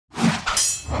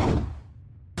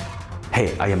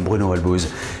Hey, I am Bruno Albouze.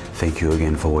 Thank you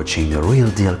again for watching the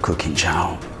Real Deal Cooking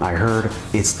channel. I heard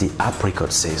it's the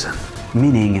apricot season,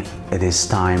 meaning it is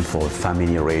time for a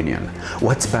family reunion.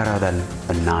 What's better than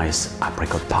a nice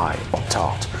apricot pie or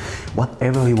tart?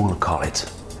 Whatever you want to call it,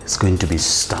 it's going to be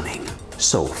stunning.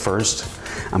 So first,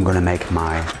 I'm gonna make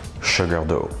my sugar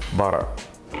dough. Butter.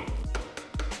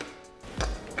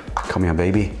 Come here,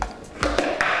 baby.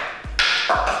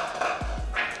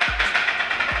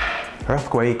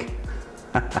 Earthquake.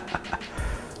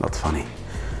 Not funny.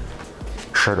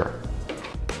 Sugar.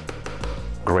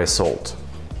 Gray salt.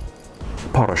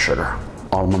 Powdered sugar.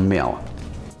 Almond meal.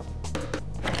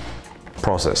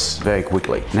 Process very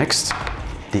quickly. Next,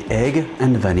 the egg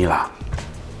and vanilla.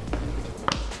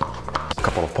 A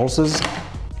couple of pulses.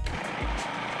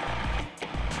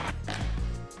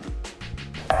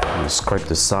 Scrape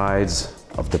the sides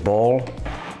of the bowl.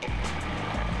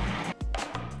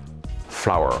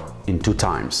 Flour in 2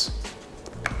 times.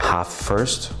 Half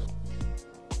first.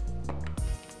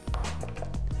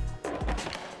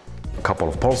 A couple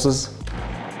of pulses.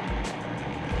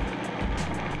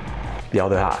 The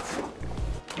other half.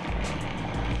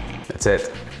 That's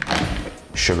it.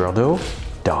 Sugar dough,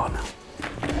 done.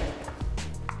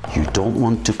 You don't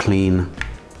want to clean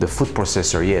the food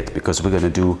processor yet because we're gonna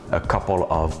do a couple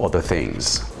of other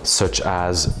things, such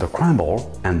as the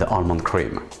crumble and the almond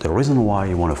cream. The reason why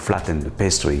you want to flatten the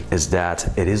pastry is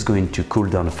that it is going to cool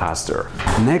down faster.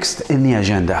 Next in the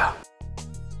agenda,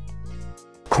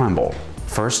 crumble.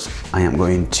 First, I am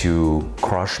going to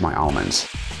crush my almonds.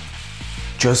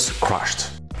 Just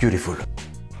crushed, beautiful.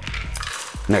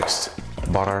 Next,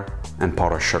 butter and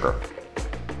powdered sugar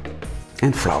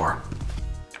and flour.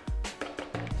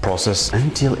 Process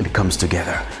until it comes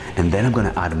together, and then I'm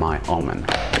gonna add my almond.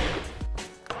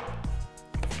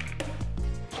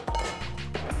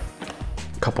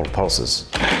 Couple of pulses.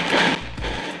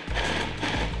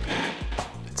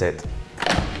 That's it.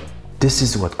 This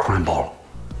is what crumble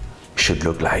should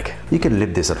look like. You can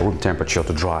leave this at room temperature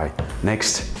to dry.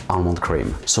 Next, almond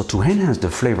cream. So to enhance the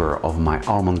flavor of my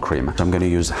almond cream, I'm going to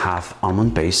use half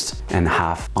almond paste and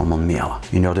half almond meal.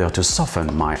 In order to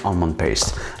soften my almond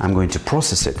paste, I'm going to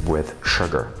process it with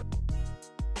sugar.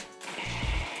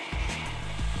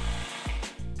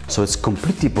 So it's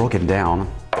completely broken down.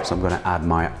 So I'm going to add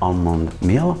my almond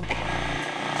meal,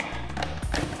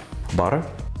 butter,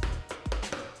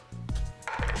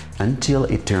 until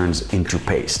it turns into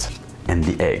paste, and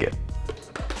the egg.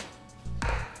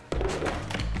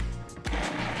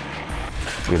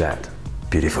 Look at that,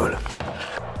 beautiful.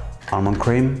 Almond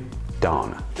cream,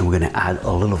 done. And we're gonna add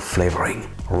a little flavoring,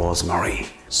 rosemary.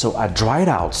 So I dried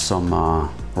out some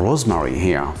rosemary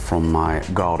here from my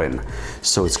garden.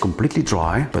 So it's completely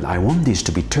dry, but I want this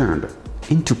to be turned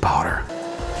into powder.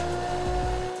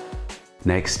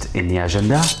 Next in the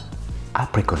agenda,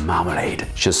 apricot marmalade.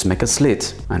 Just make a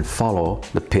slit and follow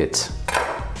the pit.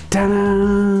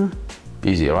 Ta-da!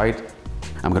 Easy, right?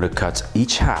 I'm gonna cut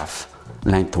each half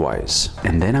lengthwise,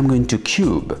 and then I'm going to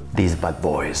cube these bad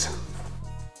boys.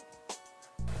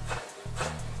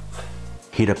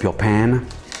 Heat up your pan,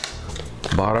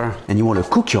 butter, and you want to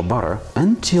cook your butter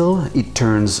until it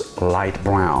turns light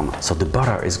brown. So the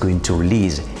butter is going to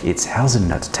release its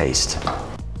hazelnut taste.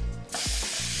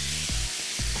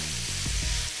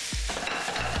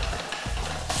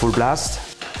 Full blast.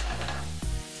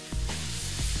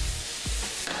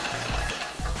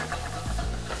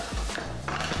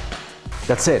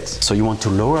 That's it. So you want to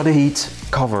lower the heat,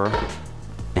 cover,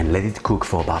 and let it cook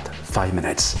for about 5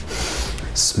 minutes.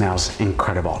 Smells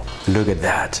incredible. Look at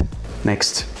that.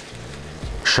 Next,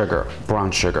 sugar,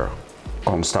 brown sugar,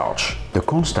 cornstarch. The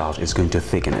cornstarch is going to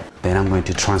thicken it. Then I'm going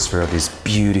to transfer this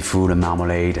beautiful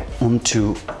marmalade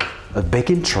onto a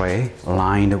baking tray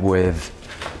lined with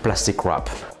plastic wrap.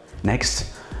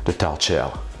 Next, the tart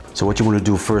shell. So what you want to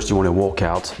do first, you want to work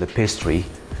out the pastry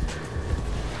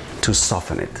to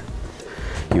soften it.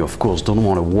 You of course don't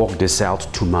want to work this out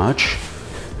too much,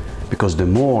 because the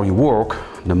more you work,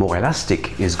 the more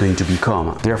elastic it's going to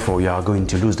become. Therefore, you are going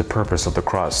to lose the purpose of the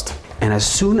crust. And as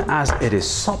soon as it is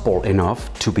supple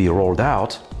enough to be rolled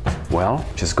out, well,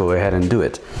 just go ahead and do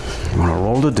it. I'm gonna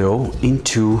roll the dough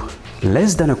into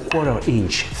less than a 1/4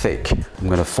 inch thick. I'm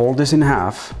gonna fold this in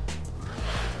half,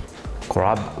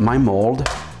 grab my mold,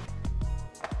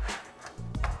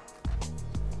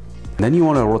 then you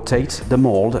want to rotate the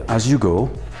mold as you go,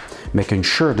 making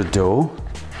sure the dough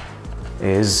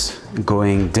is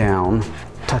going down,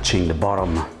 touching the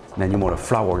bottom. Then you want to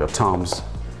flour your thumbs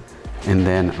and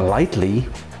then lightly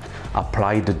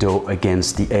apply the dough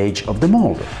against the edge of the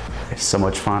mold. It's so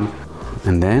much fun.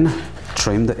 And then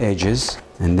trim the edges,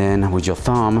 and then with your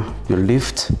thumb you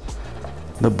lift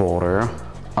the border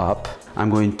up. I'm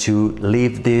going to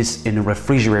leave this in the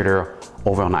refrigerator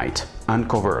overnight,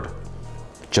 uncovered,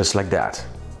 just like that,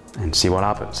 and see what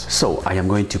happens. So I am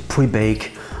going to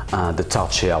pre-bake the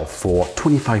tart shell for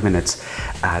 25 minutes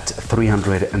at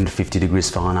 350 degrees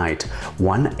Fahrenheit,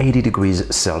 180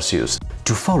 degrees Celsius.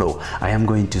 To follow, I am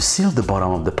going to seal the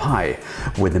bottom of the pie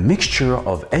with a mixture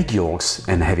of egg yolks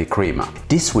and heavy cream.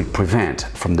 This will prevent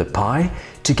from the pie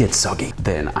to get soggy.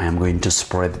 Then I am going to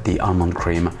spread the almond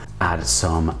cream, add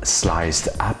some sliced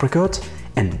apricot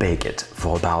and bake it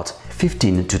for about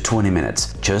 15 to 20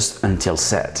 minutes, just until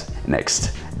set.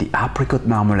 Next, the apricot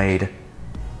marmalade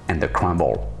and the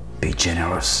crumble. Be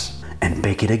generous and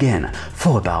bake it again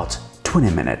for about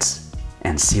 20 minutes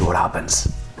and see what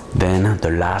happens. Then the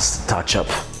last touch-up.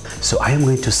 So I am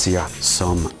going to sear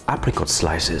some apricot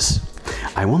slices.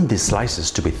 I want these slices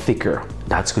to be thicker.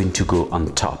 That's going to go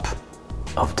on top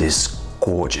of this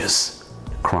gorgeous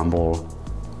crumble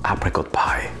apricot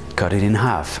pie. Cut it in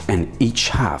half, and each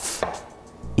half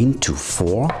into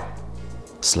 4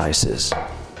 slices.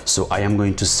 So I am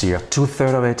going to sear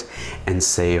 2/3 of it and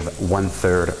save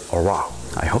 1/3 raw.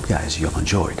 I hope guys you have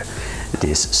enjoyed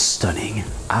this stunning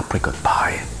apricot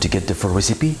pie. To get the full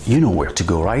recipe, you know where to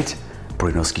go, right?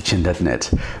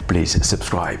 brunoskitchen.net. Please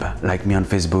subscribe, like me on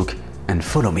Facebook, and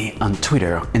follow me on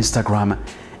Twitter, Instagram,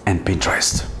 and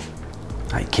Pinterest.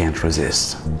 I can't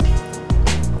resist.